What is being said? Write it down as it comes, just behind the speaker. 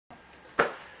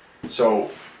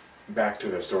So, back to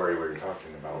the story we were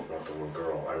talking about the little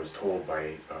girl. I was told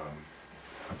by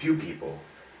a few people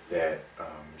that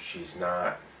she's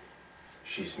not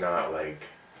like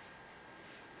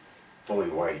fully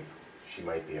white. She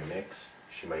might be a mix.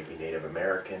 She might be Native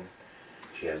American.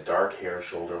 She has dark hair,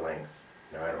 shoulder length.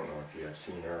 Now, I don't know if you have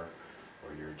seen her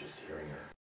or you're just hearing her.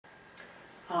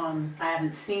 I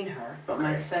haven't seen her, but Okay.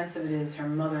 my sense of it is her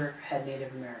mother had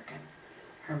Native American,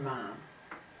 her mom.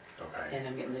 Okay. And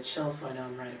I'm getting the chills, so I know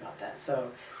I'm right about that.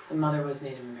 So the mother was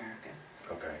Native American.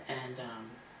 Okay. And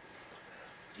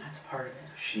that's part of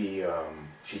it.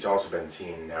 She's also been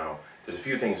seen now. There's a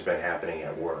few things been happening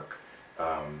at work.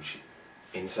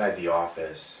 Inside the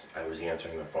office, I was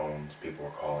answering the phones. People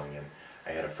were calling, and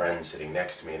I had a friend sitting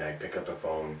next to me, and I pick up the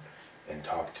phone and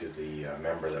talk to the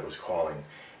member that was calling.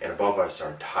 And above us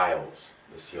are tiles,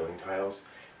 the ceiling tiles.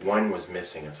 One was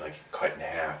missing. It's like cut in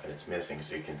half, and it's missing,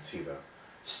 so you can see the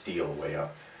steel way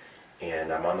up.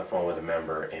 And I'm on the phone with a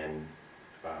member, and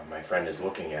my friend is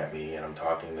looking at me, and I'm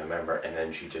talking to the member, and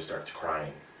then she just starts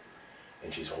crying,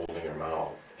 and she's holding her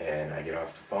mouth. And I get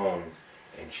off the phone,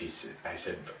 and I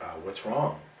said, what's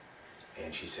wrong?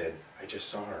 And she said, I just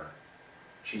saw her.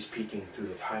 She's peeking through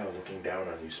the tile, looking down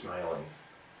on you, smiling.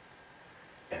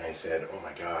 And I said, oh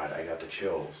my God, I got the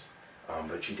chills.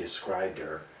 But she described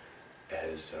her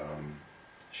as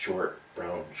short,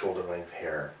 brown, shoulder-length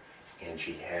hair, and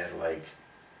she had like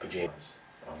pajamas,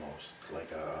 almost like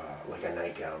a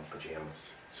nightgown,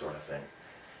 pajamas sort of thing.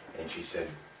 And she said,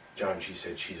 John, she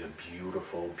said she's a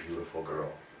beautiful, beautiful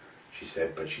girl. She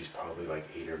said, but she's probably like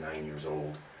 8 or 9 years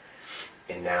old.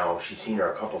 And now she's seen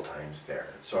her a couple times there.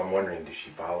 So I'm wondering, does she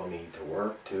follow me to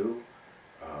work too?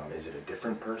 Is it a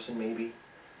different person maybe?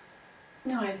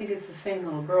 No, I think it's the same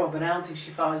little girl, but I don't think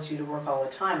she follows you to work all the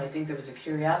time. I think there was a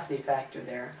curiosity factor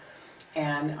there.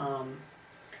 And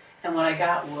what I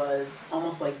got was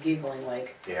almost like giggling,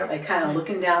 like kind of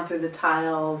looking down through the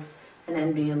tiles and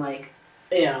then being like,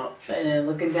 you know, and then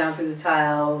looking down through the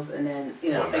tiles and then,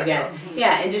 you know, again,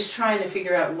 yeah, and just trying to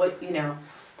figure out what, you know,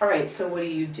 all right, so what do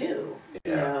you do?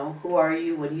 You know, who are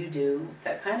you? What do you do?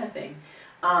 That kind of thing.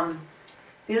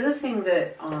 The other thing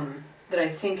that that I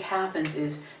think happens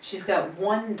is she's got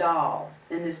one doll,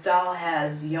 and this doll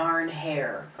has yarn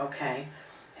hair, okay,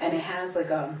 and it has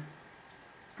like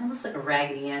almost like a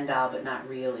Raggedy Ann doll, but not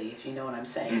really, if you know what I'm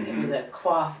saying. It was a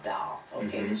cloth doll,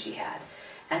 okay, that she had,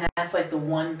 and that's like the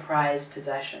one prized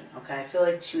possession, okay. I feel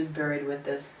like she was buried with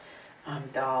this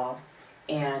doll,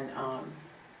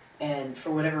 and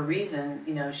for whatever reason,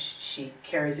 you know, she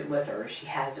carries it with her, or she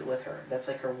has it with her. That's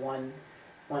like her one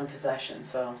possession.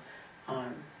 So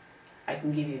I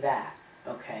can give you that,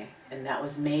 okay? And that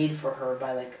was made for her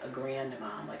by like a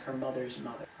grandmom, like her mother's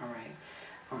mother, all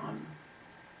right?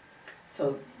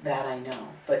 So that I know,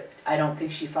 but I don't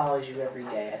think she follows you every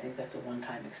day. I think that's a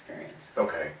one-time experience.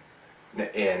 Okay.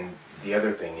 And the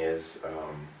other thing is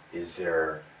was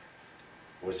there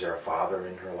a father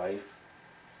in her life?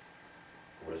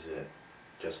 Or was it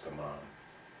just the mom?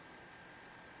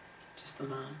 Just the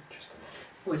mom. Just the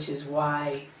mom. Which is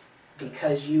why,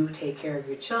 because you take care of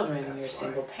your children and you're a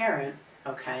single parent,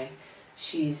 okay,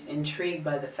 she's intrigued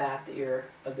by the fact that you're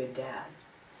a good dad,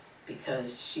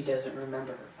 because she doesn't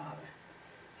remember her father.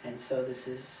 And so this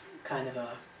is kind of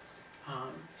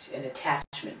an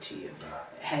attachment to you.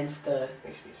 Hence the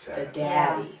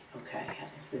daddy, okay,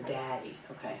 it's the daddy,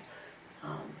 okay.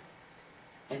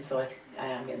 And so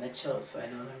I'm getting the chills, so I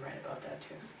know I'm right about that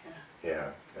too. Yeah,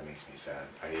 that makes me sad.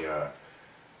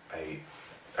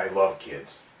 I love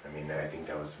kids. I mean, I think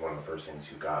that was one of the first things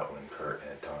you got when Kurt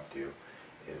had talked to you,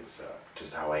 is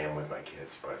just how I am with my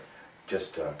kids. But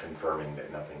just confirming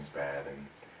that nothing's bad and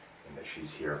that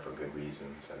she's here for good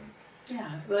reasons. And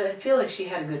yeah, well, I feel like she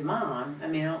had a good mom. I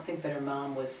mean, I don't think that her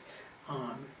mom was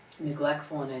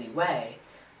neglectful in any way.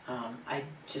 I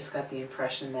just got the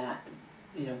impression that,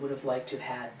 you know, would have liked to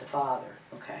have had the father,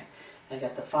 okay? And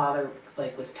got the father,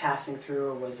 like, was passing through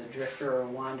or was a drifter or a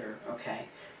wanderer, okay?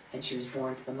 And she was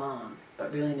born to the mom,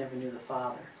 but really never knew the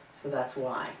father. So that's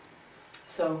why.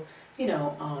 So, you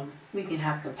know, we can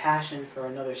have compassion for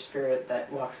another spirit that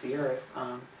walks the earth,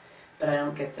 but I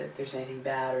don't get that there's anything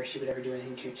bad or she would ever do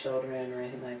anything to your children or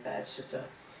anything like that. It's just a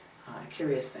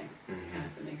curious thing,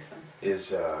 if it makes sense.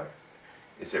 Is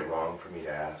it wrong for me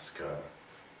to ask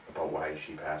about why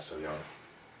she passed so young?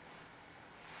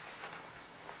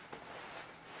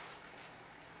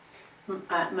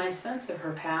 My sense of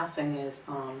her passing is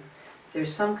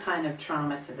there's some kind of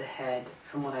trauma to the head,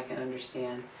 from what I can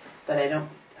understand, but I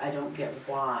don't get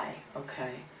why.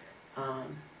 Okay,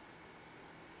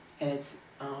 and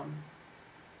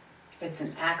it's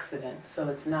an accident, so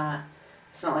it's not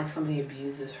It's not like somebody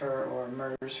abuses her or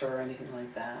murders her or anything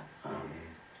like that.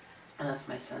 And that's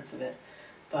my sense of it.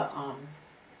 But,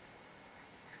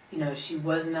 you know, she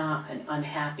was not an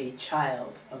unhappy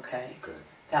child, okay? Good.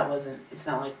 That wasn't, it's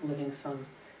not like living some,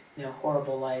 you know,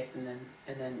 horrible life and then,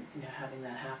 you know, having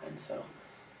that happen. So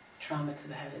trauma to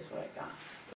the head is what I got.